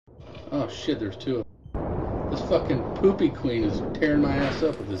Oh shit, there's two of them. This fucking poopy queen is tearing my ass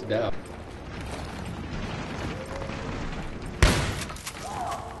up with this Dow.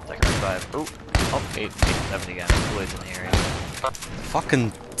 Second revive. Oh, 870 again. Koolaid's in the area.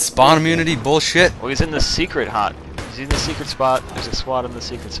 Fucking spawn immunity bullshit. Oh, he's in the secret hot. He's in the secret spot. There's a squad in the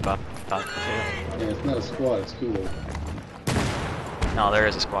secret spot. Okay. Yeah, it's not a squad, it's Koolaid. No, there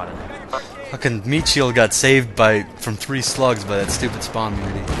is a squad in there. Fucking meat shield got saved from 3 slugs by that stupid spawn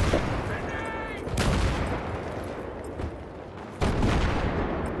immunity.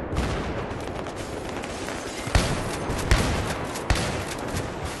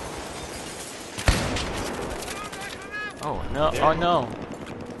 Oh no! Oh no!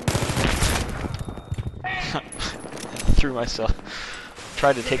 Threw myself.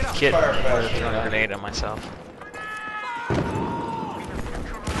 Tried to take the kit before I threw a grenade on myself.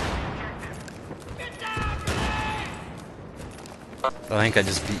 I think I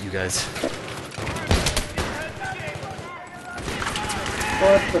just beat you guys.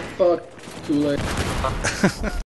 What the fuck, Koolaid?